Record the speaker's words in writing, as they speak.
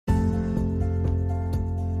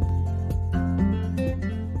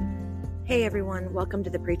Hey everyone, welcome to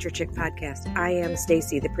the Preacher Chick podcast. I am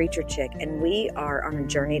Stacy, the Preacher Chick, and we are on a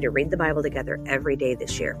journey to read the Bible together every day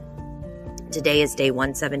this year. Today is day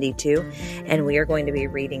 172, and we are going to be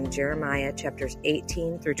reading Jeremiah chapters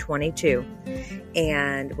 18 through 22,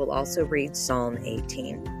 and we'll also read Psalm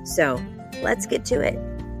 18. So, let's get to it.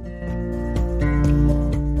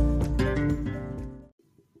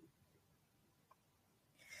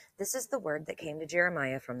 This is the word that came to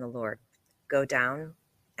Jeremiah from the Lord. Go down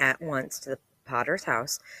at once to the potter's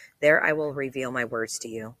house. There I will reveal my words to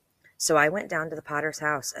you. So I went down to the potter's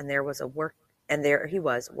house, and there he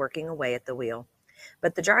was working away at the wheel.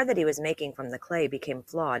 But the jar that he was making from the clay became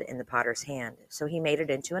flawed in the potter's hand, so he made it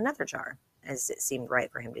into another jar, as it seemed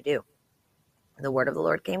right for him to do. The word of the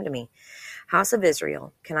Lord came to me. House of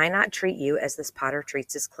Israel, can I not treat you as this potter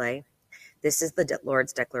treats his clay? This is the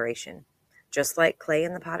Lord's declaration. Just like clay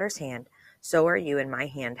in the potter's hand, so are you in my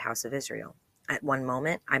hand, house of Israel. At one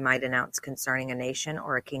moment, I might announce concerning a nation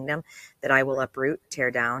or a kingdom that I will uproot, tear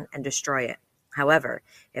down, and destroy it. However,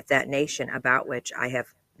 if that nation about which I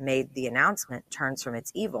have made the announcement turns from its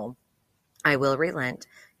evil, I will relent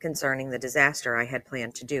concerning the disaster I had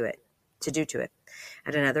planned to do to it.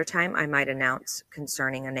 At another time, I might announce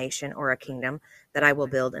concerning a nation or a kingdom that I will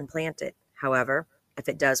build and plant it. However, if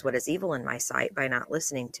it does what is evil in my sight by not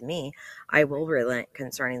listening to me, I will relent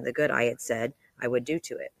concerning the good I had said I would do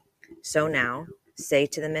to it. So now, say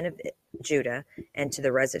to the men of Judah and to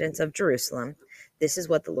the residents of Jerusalem, this is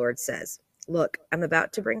what the Lord says. Look, I'm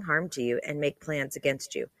about to bring harm to you and make plans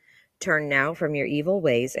against you. Turn now from your evil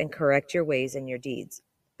ways and correct your ways and your deeds.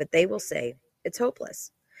 But they will say, it's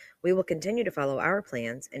hopeless. We will continue to follow our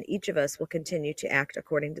plans, and each of us will continue to act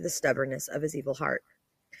according to the stubbornness of his evil heart.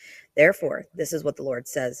 Therefore, this is what the Lord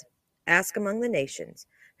says. Ask among the nations,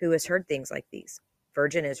 who has heard things like these.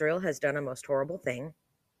 Virgin Israel has done a most horrible thing.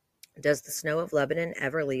 Does the snow of Lebanon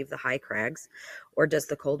ever leave the high crags, or does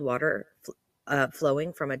the cold water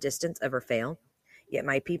flowing from a distance ever fail? Yet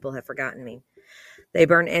my people have forgotten me. They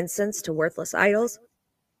burn incense to worthless idols.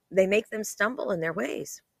 They make them stumble in their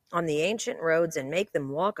ways on the ancient roads and make them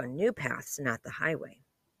walk on new paths, not the highway.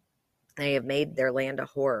 They have made their land a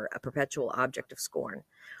horror, a perpetual object of scorn.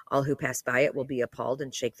 All who pass by it will be appalled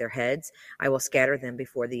and shake their heads. I will scatter them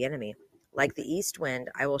before the enemy. Like the east wind,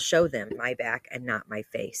 I will show them my back and not my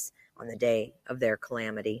face on the day of their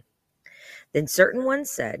calamity. Then certain ones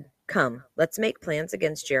said, come, let's make plans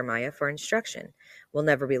against Jeremiah for instruction. We'll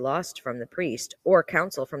never be lost from the priest, or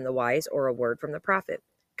counsel from the wise, or a word from the prophet.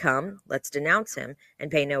 Come, let's denounce him and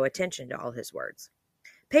pay no attention to all his words.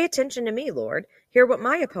 Pay attention to me, Lord. Hear what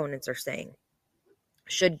my opponents are saying.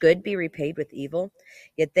 Should good be repaid with evil?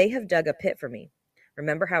 Yet they have dug a pit for me.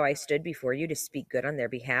 Remember how I stood before you to speak good on their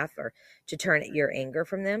behalf, or to turn your anger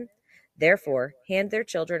from them? Therefore, hand their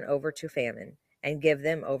children over to famine, and give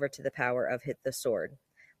them over to the power of the sword.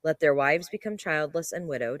 Let their wives become childless and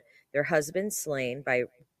widowed, their husbands slain by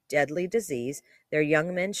deadly disease, their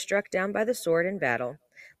young men struck down by the sword in battle.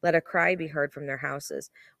 Let a cry be heard from their houses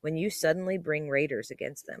when you suddenly bring raiders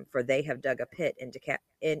against them, for they have dug a pit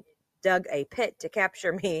to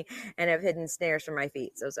capture me and have hidden snares for my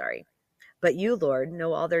feet. So sorry. But you, Lord,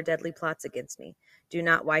 know all their deadly plots against me. Do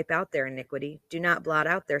not wipe out their iniquity. Do not blot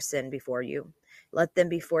out their sin before you. Let them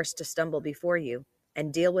be forced to stumble before you,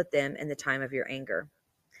 and deal with them in the time of your anger.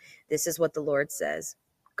 This is what the Lord says.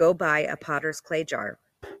 Go buy a potter's clay jar.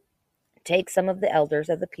 Take some of the elders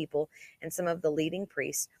of the people and some of the leading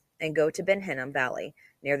priests, and go to Ben Hinnom Valley,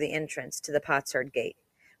 near the entrance to the potsherd gate.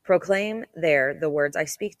 Proclaim there the words I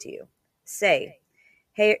speak to you. Say,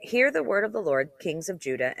 hey, hear the word of the Lord, kings of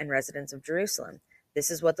Judah and residents of Jerusalem.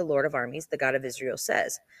 This is what the Lord of armies, the God of Israel,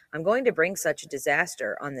 says. I'm going to bring such a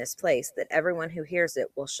disaster on this place that everyone who hears it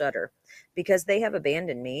will shudder, because they have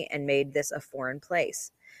abandoned me and made this a foreign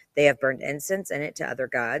place. They have burned incense in it to other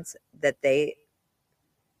gods that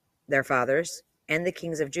their fathers and the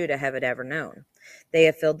kings of Judah have ever known. They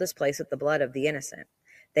have filled this place with the blood of the innocent.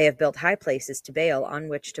 They have built high places to Baal on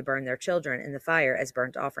which to burn their children in the fire as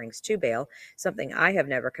burnt offerings to Baal, something I have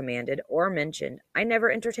never commanded or mentioned. I never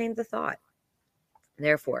entertained the thought.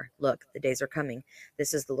 Therefore, look, the days are coming.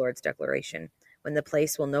 This is the Lord's declaration, when the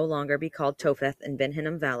place will no longer be called Topheth and Ben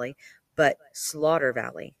Hinnom Valley, but Slaughter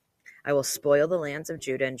Valley. I will spoil the lands of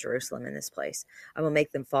Judah and Jerusalem in this place. I will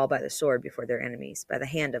make them fall by the sword before their enemies, by the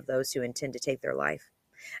hand of those who intend to take their life.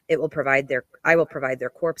 I will provide their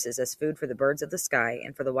corpses as food for the birds of the sky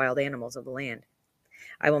and for the wild animals of the land.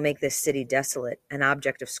 I will make this city desolate, an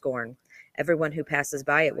object of scorn. Everyone who passes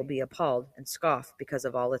by it will be appalled and scoff because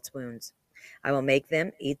of all its wounds. I will make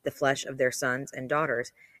them eat the flesh of their sons and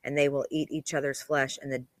daughters, and they will eat each other's flesh in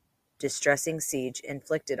the distressing siege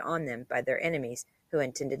inflicted on them by their enemies who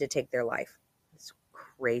intended to take their life. It's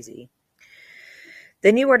crazy.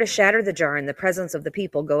 Then you are to shatter the jar in the presence of the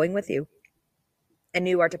people going with you, and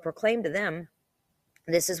you are to proclaim to them,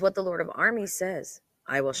 this is what the Lord of armies says.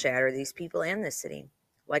 I will shatter these people and this city,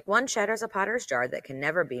 like one shatters a potter's jar that can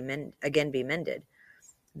never again be mended.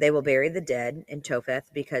 They will bury the dead in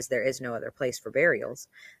Topheth because there is no other place for burials.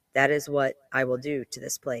 That is what I will do to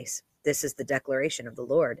this place. This is the declaration of the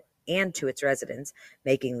Lord, and to its residents,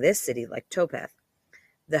 making this city like Topheth.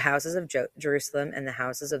 The houses of Jerusalem and the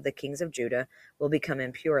houses of the kings of Judah will become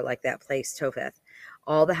impure like that place Topheth.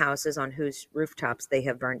 All the houses on whose rooftops they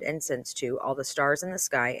have burned incense to, all the stars in the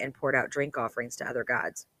sky, and poured out drink offerings to other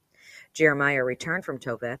gods. Jeremiah returned from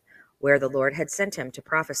Topheth, where the Lord had sent him to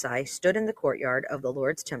prophesy, stood in the courtyard of the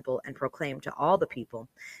Lord's temple, and proclaimed to all the people,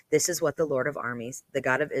 this is what the Lord of armies, the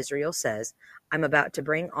God of Israel, says, I'm about to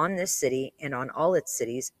bring on this city and on all its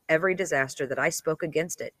cities every disaster that I spoke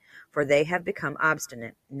against it, for they have become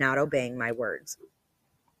obstinate, not obeying my words.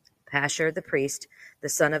 Pashur the priest, the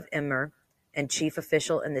son of Immer, and chief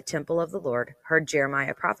official in the temple of the Lord, heard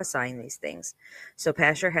Jeremiah prophesying these things. So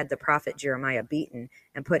Pashur had the prophet Jeremiah beaten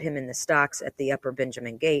and put him in the stocks at the upper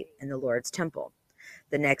Benjamin gate in the Lord's temple.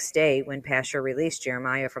 The next day, when Pashur released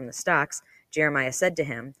Jeremiah from the stocks, Jeremiah said to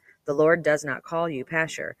him, the Lord does not call you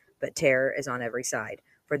Pashur, but terror is on every side.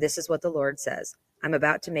 For this is what the Lord says, I'm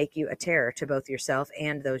about to make you a terror to both yourself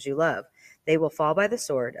and those you love. They will fall by the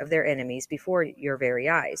sword of their enemies before your very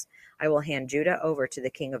eyes. I will hand Judah over to the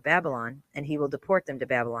king of Babylon, and he will deport them to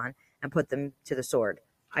Babylon and put them to the sword.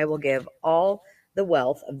 I will give all the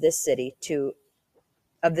wealth of this city,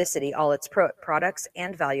 all its products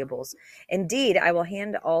and valuables. Indeed, I will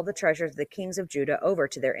hand all the treasures of the kings of Judah over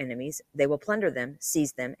to their enemies. They will plunder them,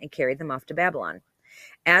 seize them, and carry them off to Babylon.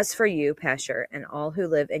 As for you, Pashur, and all who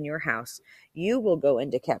live in your house, you will go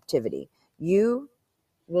into captivity. You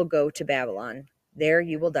will go to Babylon. There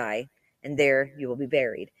you will die, and there you will be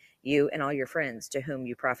buried, you and all your friends to whom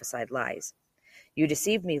you prophesied lies. You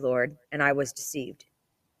deceived me, Lord, and I was deceived.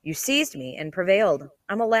 You seized me and prevailed.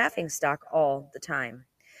 I'm a laughingstock all the time.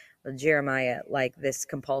 Well, Jeremiah, like this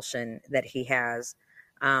compulsion that he has,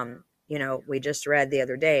 we just read the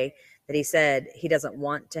other day that he said he doesn't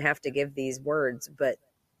want to have to give these words, but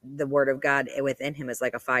the word of God within him is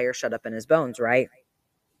like a fire shut up in his bones, right?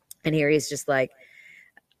 And here he's just like,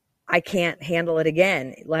 I can't handle it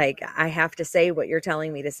again. Like, I have to say what you're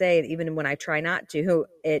telling me to say. Even when I try not to,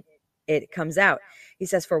 it comes out. He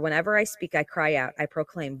says, for whenever I speak, I cry out, I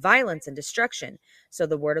proclaim violence and destruction. So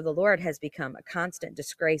the word of the Lord has become a constant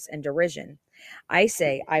disgrace and derision. I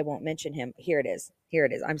say, I won't mention him. Here it is.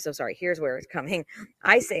 I'm so sorry. Here's where it's coming.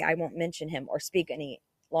 I say, I won't mention him or speak any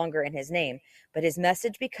longer in his name, but his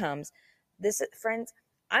message becomes this, friends.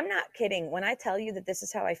 I'm not kidding when I tell you that this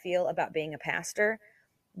is how I feel about being a pastor,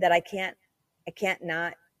 that I can't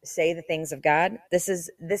not say the things of God. This is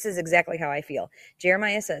exactly how I feel.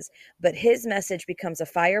 Jeremiah says, but his message becomes a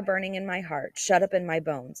fire burning in my heart, shut up in my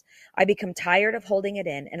bones. I become tired of holding it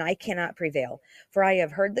in, and I cannot prevail. For I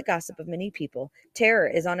have heard the gossip of many people. Terror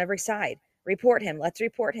is on every side. Report him. Let's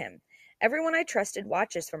report him. Everyone I trusted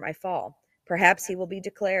watches for my fall. Perhaps he will be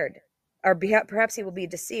perhaps he will be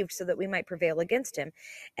deceived so that we might prevail against him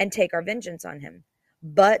and take our vengeance on him.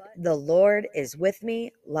 But the Lord is with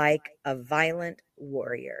me like a violent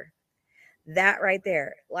warrior. That right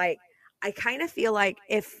there. Like, I kind of feel like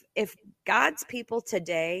if God's people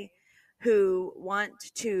today who want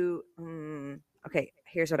to, okay,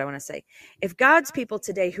 here's what I want to say. If God's people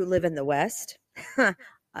today who live in the West,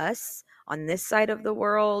 us on this side of the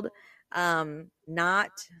world, not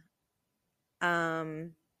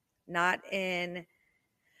in, not in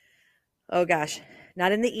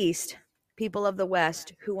the East, people of the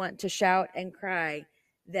West who want to shout and cry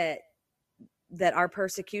that our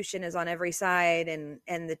persecution is on every side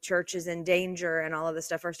and the church is in danger and all of this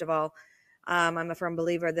stuff. First of all, I'm a firm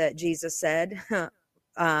believer that Jesus said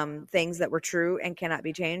things that were true and cannot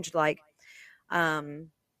be changed, like the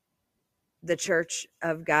church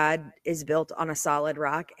of God is built on a solid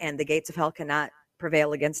rock and the gates of hell cannot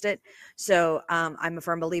prevail against it. So I'm a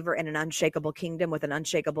firm believer in an unshakable kingdom with an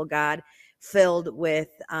unshakable God filled with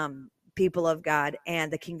people of God,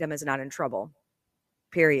 and the kingdom is not in trouble,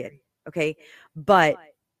 period. Okay. But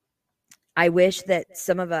I wish that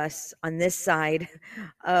some of us on this side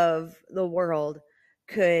of the world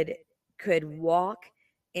could walk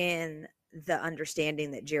in the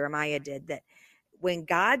understanding that Jeremiah did, that when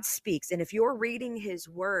God speaks, and if you're reading his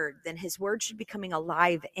word, then his word should be coming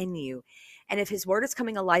alive in you. And if his word is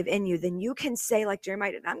coming alive in you, then you can say like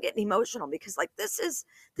Jeremiah did, I'm getting emotional because like this is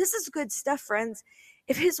good stuff, friends.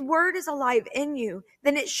 If his word is alive in you,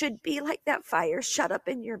 then it should be like that fire shut up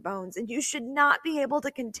in your bones, and you should not be able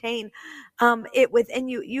to contain it within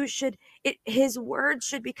you. His words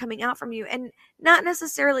should be coming out from you, and not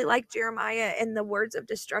necessarily like Jeremiah and the words of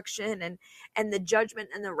destruction and the judgment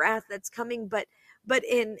and the wrath that's coming, but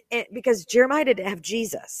in it, because Jeremiah didn't have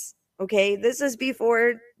Jesus. Okay, this is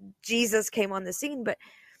before Jesus came on the scene,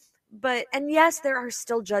 and yes, there are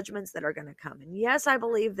still judgments that are going to come, and yes, I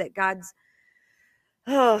believe that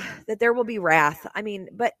that there will be wrath. I mean,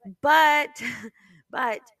 but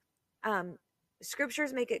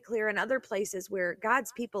scriptures make it clear in other places where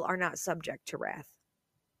God's people are not subject to wrath.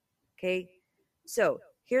 Okay, so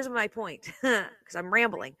here's my point, because I'm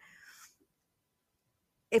rambling.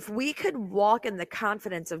 If we could walk in the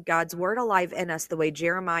confidence of God's word alive in us the way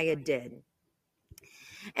Jeremiah did,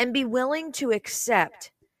 and be willing to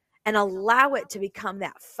accept and allow it to become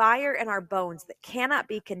that fire in our bones that cannot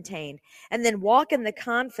be contained, and then walk in the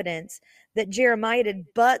confidence that Jeremiah did,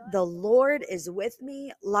 but the Lord is with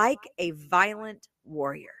me like a violent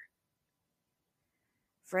warrior.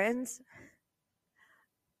 Friends,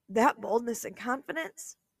 that boldness and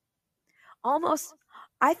confidence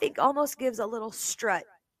I think almost gives a little strut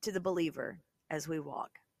to the believer as we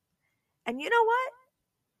walk. And you know what?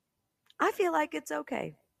 I feel like it's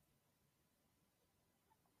okay.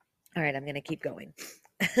 All right, I'm going to keep going.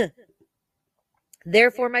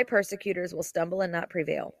 Therefore, my persecutors will stumble and not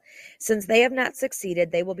prevail. Since they have not succeeded,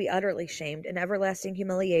 they will be utterly shamed, and everlasting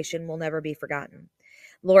humiliation will never be forgotten.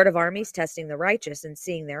 Lord of armies, testing the righteous and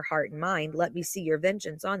seeing their heart and mind, let me see your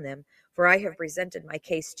vengeance on them, for I have presented my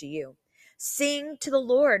case to you. Sing to the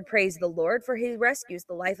Lord, praise the Lord, for he rescues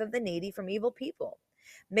the life of the needy from evil people.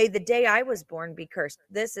 May the day I was born be cursed.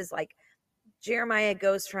 This is like Jeremiah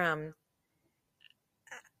goes from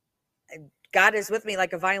God is with me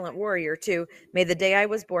like a violent warrior to may the day I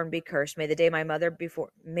was born be cursed. May the day my mother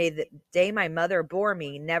bore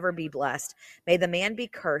me never be blessed. May the man be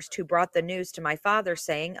cursed who brought the news to my father,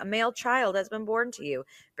 saying, a male child has been born to you,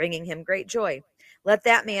 bringing him great joy. Let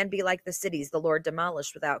that man be like the cities the Lord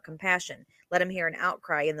demolished without compassion. Let him hear an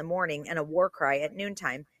outcry in the morning and a war cry at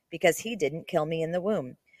noontime, because he didn't kill me in the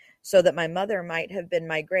womb, so that my mother might have been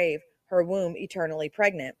my grave, her womb eternally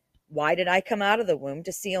pregnant. Why did I come out of the womb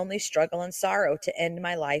to see only struggle and sorrow, to end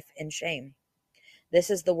my life in shame? This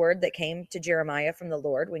is the word that came to Jeremiah from the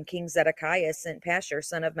Lord when King Zedekiah sent Pashur,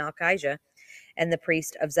 son of Malchijah, and the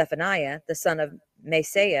priest of Zephaniah, the son of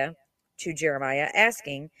Maaseiah, to Jeremiah,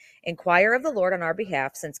 asking, inquire of the Lord on our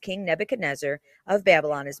behalf, since King Nebuchadnezzar of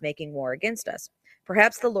Babylon is making war against us.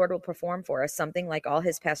 Perhaps the Lord will perform for us something like all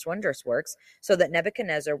his past wondrous works, so that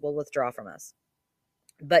Nebuchadnezzar will withdraw from us.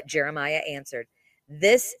 But Jeremiah answered,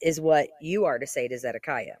 this is what you are to say to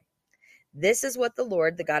Zedekiah. This is what the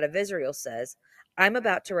Lord, the God of Israel, says. I'm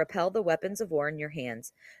about to repel the weapons of war in your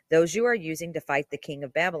hands, those you are using to fight the king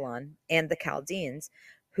of Babylon and the Chaldeans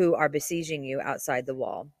who are besieging you outside the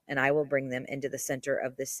wall, and I will bring them into the center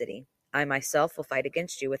of this city. I myself will fight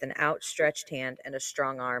against you with an outstretched hand and a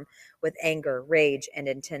strong arm, with anger, rage, and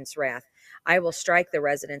intense wrath. I will strike the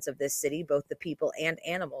residents of this city, both the people and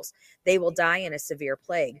animals. They will die in a severe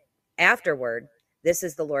plague. Afterward, this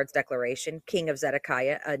is the Lord's declaration, King of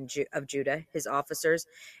Zedekiah of Judah, his officers,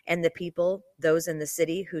 and the people, those in the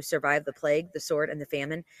city who survived the plague, the sword, and the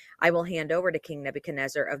famine, I will hand over to King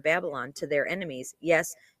Nebuchadnezzar of Babylon, to their enemies,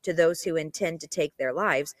 yes, to those who intend to take their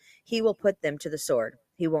lives. He will put them to the sword.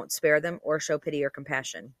 He won't spare them or show pity or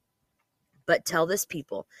compassion. But tell this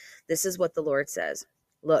people, this is what the Lord says.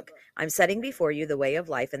 Look, I'm setting before you the way of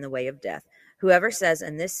life and the way of death. Whoever stays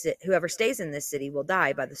in this city will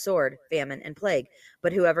die by the sword, famine, and plague.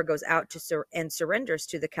 But whoever goes out and surrenders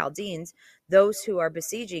to the Chaldeans, those who are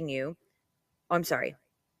besieging you, I'm sorry,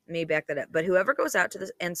 let me back that up. But whoever goes out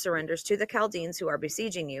and surrenders to the Chaldeans who are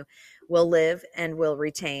besieging you will live and will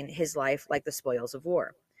retain his life like the spoils of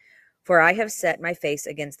war. For I have set my face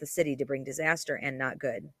against the city to bring disaster and not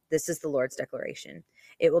good. This is the Lord's declaration.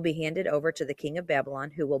 It will be handed over to the king of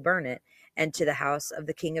Babylon, who will burn it, and to the house of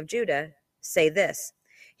the king of Judah say this,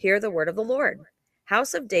 hear the word of the Lord.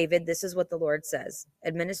 House of David, this is what the Lord says.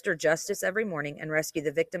 Administer justice every morning and rescue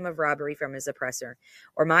the victim of robbery from his oppressor,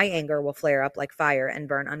 or my anger will flare up like fire and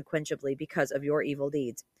burn unquenchably because of your evil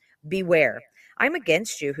deeds. Beware. I'm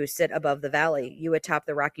against you who sit above the valley, you atop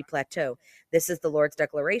the rocky plateau. This is the Lord's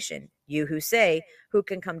declaration. You who say, who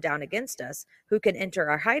can come down against us? Who can enter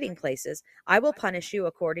our hiding places? I will punish you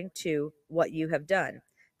according to what you have done.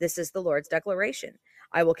 This is the Lord's declaration.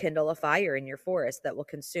 I will kindle a fire in your forest that will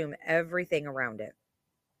consume everything around it.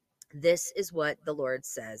 This is what the Lord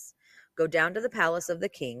says. Go down to the palace of the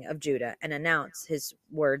king of Judah and announce his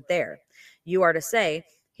word there. You are to say,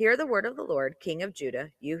 Hear the word of the Lord, King of Judah,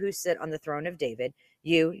 you who sit on the throne of David,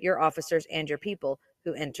 you, your officers, and your people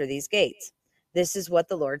who enter these gates. This is what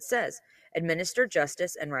the Lord says. Administer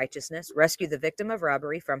justice and righteousness, rescue the victim of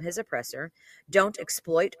robbery from his oppressor. Don't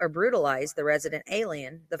exploit or brutalize the resident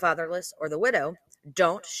alien, the fatherless, or the widow.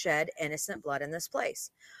 Don't shed innocent blood in this place.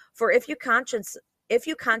 For if you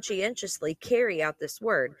conscientiously carry out this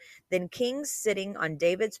word, then kings sitting on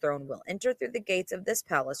David's throne will enter through the gates of this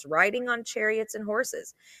palace, riding on chariots and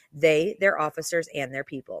horses, they, their officers, and their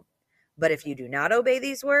people. But if you do not obey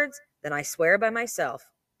these words, then I swear by myself,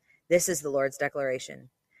 this is the Lord's declaration,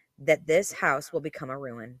 that this house will become a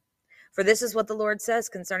ruin. For this is what the Lord says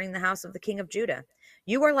concerning the house of the king of Judah.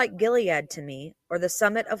 You are like Gilead to me, or the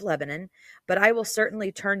summit of Lebanon, but I will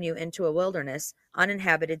certainly turn you into a wilderness,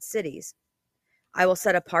 uninhabited cities. I will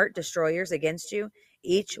set apart destroyers against you,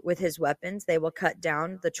 each with his weapons. They will cut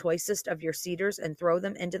down the choicest of your cedars and throw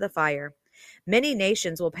them into the fire. Many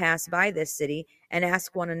nations will pass by this city and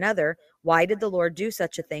ask one another, why did the Lord do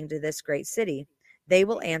such a thing to this great city? They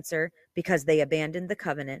will answer, because they abandoned the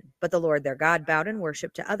covenant, but the Lord their God bowed in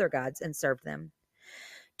worship to other gods and served them.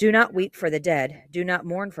 Do not weep for the dead. Do not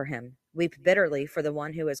mourn for him. Weep bitterly for the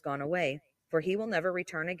one who has gone away, for he will never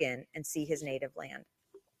return again and see his native land.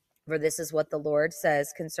 For this is what the Lord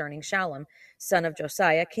says concerning Shallum, son of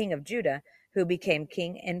Josiah, king of Judah, who became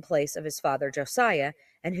king in place of his father Josiah,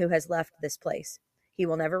 and who has left this place. He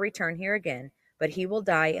will never return here again, but he will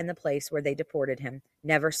die in the place where they deported him,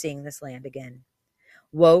 never seeing this land again.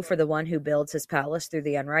 Woe for the one who builds his palace through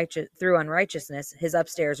unrighteousness, his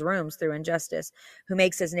upstairs rooms through injustice, who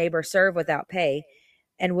makes his neighbor serve without pay,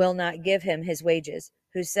 and will not give him his wages,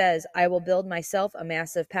 who says, I will build myself a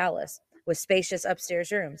massive palace with spacious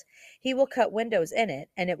upstairs rooms. He will cut windows in it,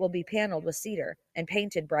 and it will be paneled with cedar and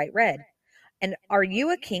painted bright red. And are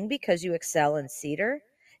you a king because you excel in cedar?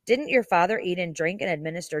 Didn't your father eat and drink and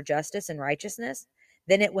administer justice and righteousness?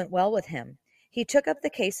 Then it went well with him. He took up the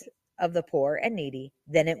case of the poor and needy.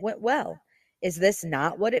 Then it went well. Is this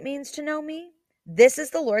not what it means to know me? This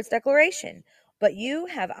is the Lord's declaration. But you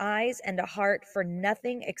have eyes and a heart for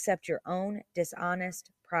nothing except your own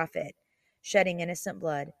dishonest profit, shedding innocent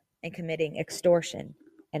blood and committing extortion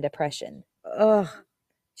and oppression. Ugh,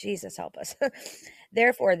 Jesus help us.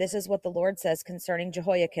 Therefore, this is what the Lord says concerning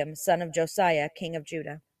Jehoiakim, son of Josiah, king of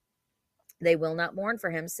Judah. They will not mourn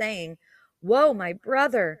for him, saying, Woe, my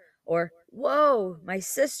brother, or Woe, my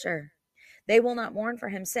sister. They will not mourn for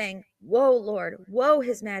him, saying, Woe, Lord, woe,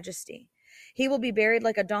 his majesty. He will be buried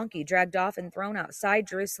like a donkey, dragged off and thrown outside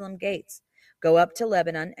Jerusalem gates. Go up to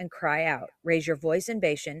Lebanon and cry out. Raise your voice in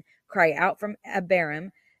Bashan. Cry out from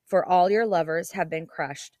Abarim, for all your lovers have been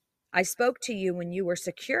crushed. I spoke to you when you were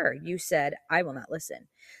secure. You said, I will not listen.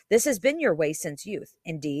 This has been your way since youth.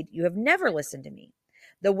 Indeed, you have never listened to me.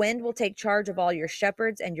 The wind will take charge of all your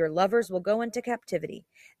shepherds, and your lovers will go into captivity.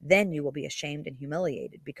 Then you will be ashamed and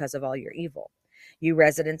humiliated because of all your evil. You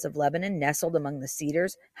residents of Lebanon, nestled among the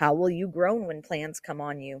cedars, how will you groan when plans come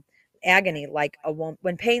on you? Agony like a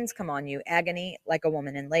when pains come on you, agony like a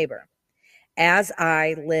woman in labor. As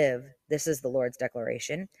I live, this is the Lord's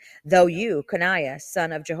declaration, though you, Coniah,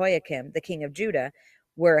 son of Jehoiakim, the king of Judah,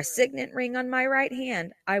 were a signet ring on my right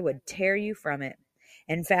hand, I would tear you from it.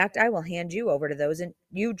 In fact, I will hand you over to those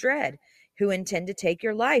you dread, who intend to take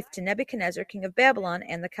your life, to Nebuchadnezzar, king of Babylon,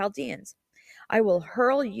 and the Chaldeans. I will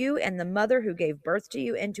hurl you and the mother who gave birth to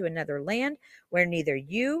you into another land where neither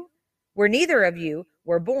of you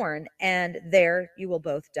were born, and there you will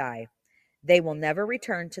both die. They will never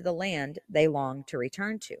return to the land they long to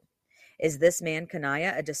return to. Is this man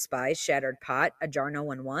Coniah a despised, shattered pot, a jar no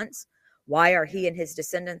one wants? Why are he and his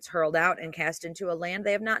descendants hurled out and cast into a land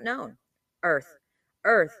they have not known? Earth,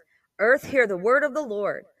 earth, earth, hear the word of the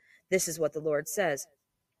Lord. This is what the Lord says.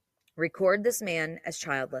 Record this man as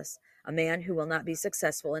childless, a man who will not be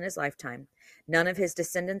successful in his lifetime. None of his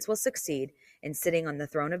descendants will succeed in sitting on the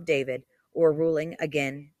throne of David or ruling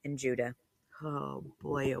again in Judah. Oh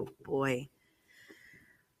boy, oh boy.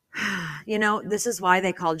 You know, this is why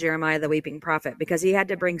they called Jeremiah the weeping prophet, because he had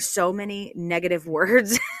to bring so many negative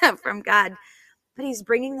words from God. But he's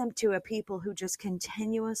bringing them to a people who just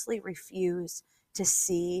continuously refuse to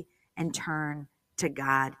see and turn to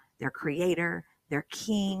God, their creator, their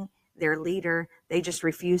king, their leader. They just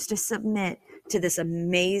refuse to submit to this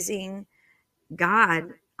amazing God.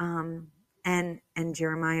 And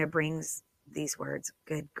Jeremiah brings these words.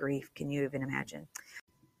 Good grief. Can you even imagine?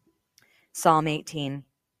 Psalm 18.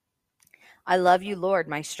 I love you, Lord,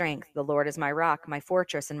 my strength. The Lord is my rock, my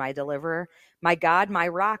fortress, and my deliverer, my God, my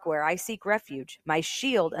rock, where I seek refuge, my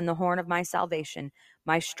shield and the horn of my salvation,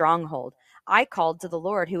 my stronghold. I called to the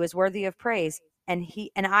Lord, who is worthy of praise.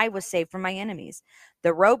 and I was saved from my enemies.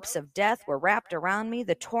 The ropes of death were wrapped around me.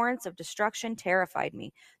 The torrents of destruction terrified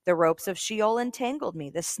me. The ropes of Sheol entangled me.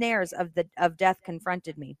 The snares of death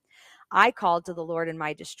confronted me. I called to the Lord in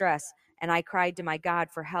my distress, and I cried to my God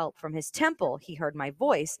for help. From his temple he heard my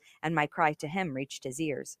voice, and my cry to him reached his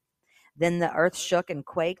ears. Then the earth shook and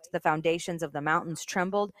quaked. The foundations of the mountains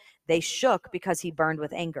trembled. They shook because he burned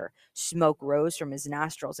with anger. Smoke rose from his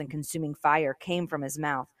nostrils, and consuming fire came from his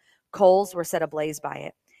mouth. Coals were set ablaze by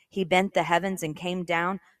it. He bent the heavens and came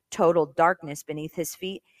down, total darkness beneath his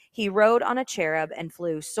feet. He rode on a cherub and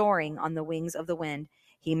flew, soaring on the wings of the wind.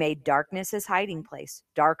 He made darkness his hiding place,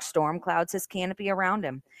 dark storm clouds his canopy around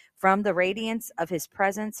him. From the radiance of his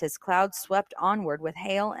presence, his clouds swept onward with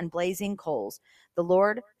hail and blazing coals. The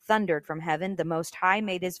Lord thundered from heaven. The Most High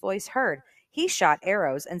made his voice heard. He shot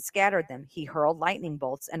arrows and scattered them. He hurled lightning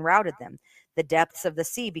bolts and routed them. The depths of the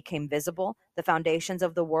sea became visible. The foundations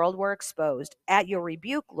of the world were exposed. At your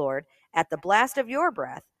rebuke, Lord, at the blast of your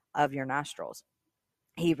breath, of your nostrils.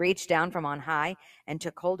 He reached down from on high and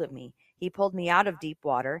took hold of me. He pulled me out of deep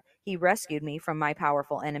water. He rescued me from my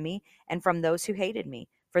powerful enemy and from those who hated me,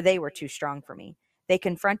 for they were too strong for me. They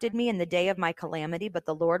confronted me in the day of my calamity, but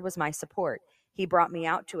the Lord was my support. He brought me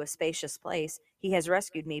out to a spacious place. He has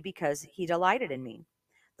rescued me because he delighted in me.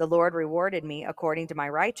 The Lord rewarded me according to my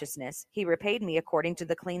righteousness. He repaid me according to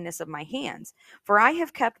the cleanness of my hands. For I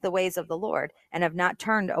have kept the ways of the Lord and have not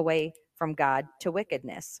turned away from God to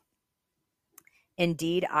wickedness.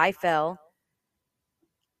 Indeed, I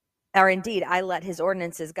let his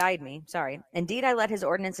ordinances guide me. Indeed, I let his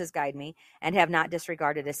ordinances guide me and have not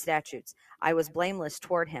disregarded his statutes. I was blameless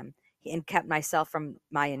toward him and kept myself from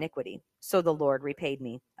my iniquity. So the Lord repaid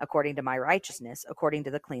me according to my righteousness, according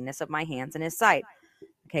to the cleanness of my hands in his sight.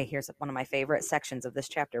 Okay, here's one of my favorite sections of this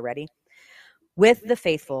chapter. Ready? With the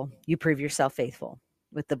faithful, you prove yourself faithful.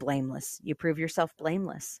 With the blameless, you prove yourself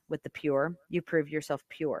blameless. With the pure, you prove yourself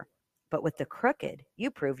pure. But with the crooked,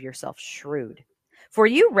 you prove yourself shrewd. For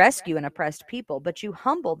you rescue an oppressed people, but you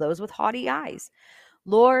humble those with haughty eyes.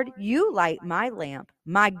 Lord, you light my lamp.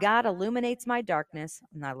 My God illuminates my darkness.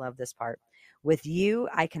 And I love this part. With you,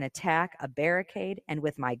 I can attack a barricade, and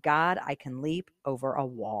with my God, I can leap over a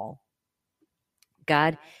wall.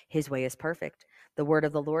 God, his way is perfect. The word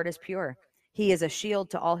of the Lord is pure. He is a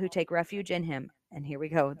shield to all who take refuge in him. And here we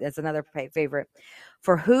go. That's another favorite.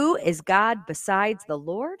 For who is God besides the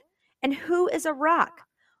Lord? And who is a rock?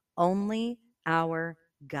 Only our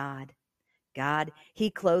God. God,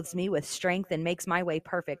 he clothes me with strength and makes my way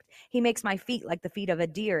perfect. He makes my feet like the feet of a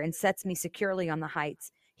deer and sets me securely on the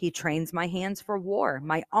heights. He trains my hands for war.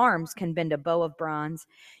 My arms can bend a bow of bronze.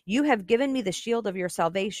 You have given me the shield of your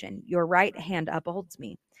salvation. Your right hand upholds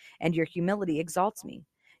me, and your humility exalts me.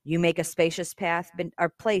 You make a spacious path or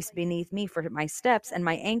place beneath me for my steps, and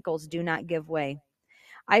my ankles do not give way.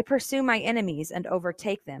 I pursue my enemies and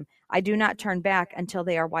overtake them. I do not turn back until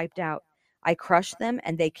they are wiped out. I crush them,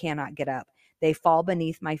 and they cannot get up. They fall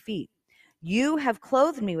beneath my feet. You have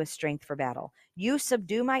clothed me with strength for battle. You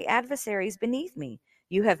subdue my adversaries beneath me.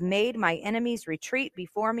 You have made my enemies retreat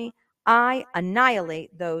before me. I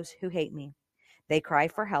annihilate those who hate me. They cry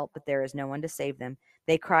for help, but there is no one to save them.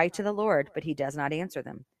 They cry to the Lord, but he does not answer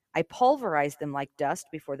them. I pulverize them like dust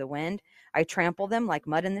before the wind. I trample them like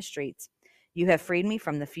mud in the streets. You have freed me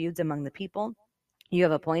from the feuds among the people. You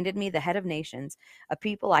have appointed me the head of nations. A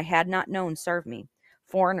people I had not known serve me.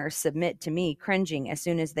 Foreigners submit to me, cringing. As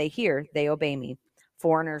soon as they hear, they obey me.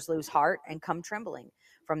 Foreigners lose heart and come trembling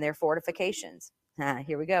from their fortifications.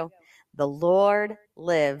 Here we go. The Lord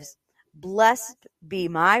lives. Blessed be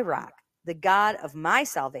my rock. The God of my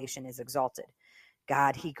salvation is exalted.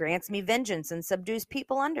 God, he grants me vengeance and subdues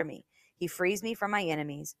people under me. He frees me from my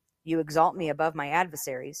enemies. You exalt me above my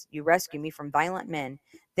adversaries. You rescue me from violent men.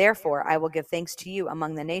 Therefore, I will give thanks to you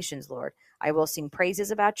among the nations, Lord. I will sing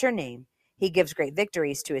praises about your name. He gives great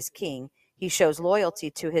victories to his king. He shows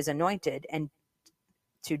loyalty to his anointed and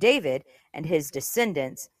to David and his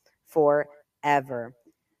descendants forever.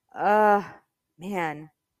 Man,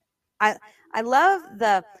 I I love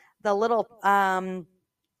the little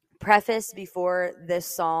preface before this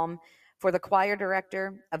psalm. For the choir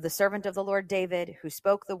director of the servant of the Lord David, who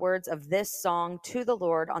spoke the words of this song to the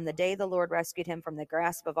Lord on the day the Lord rescued him from the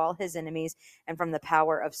grasp of all his enemies and from the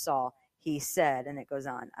power of Saul, he said, and it goes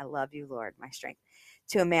on, I love you, Lord, my strength.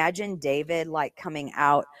 To imagine David like coming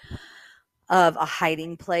out of a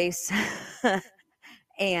hiding place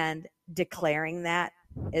and declaring that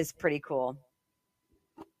is pretty cool.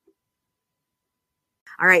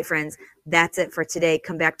 All right, friends, that's it for today.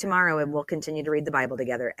 Come back tomorrow and we'll continue to read the Bible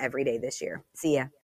together every day this year. See ya.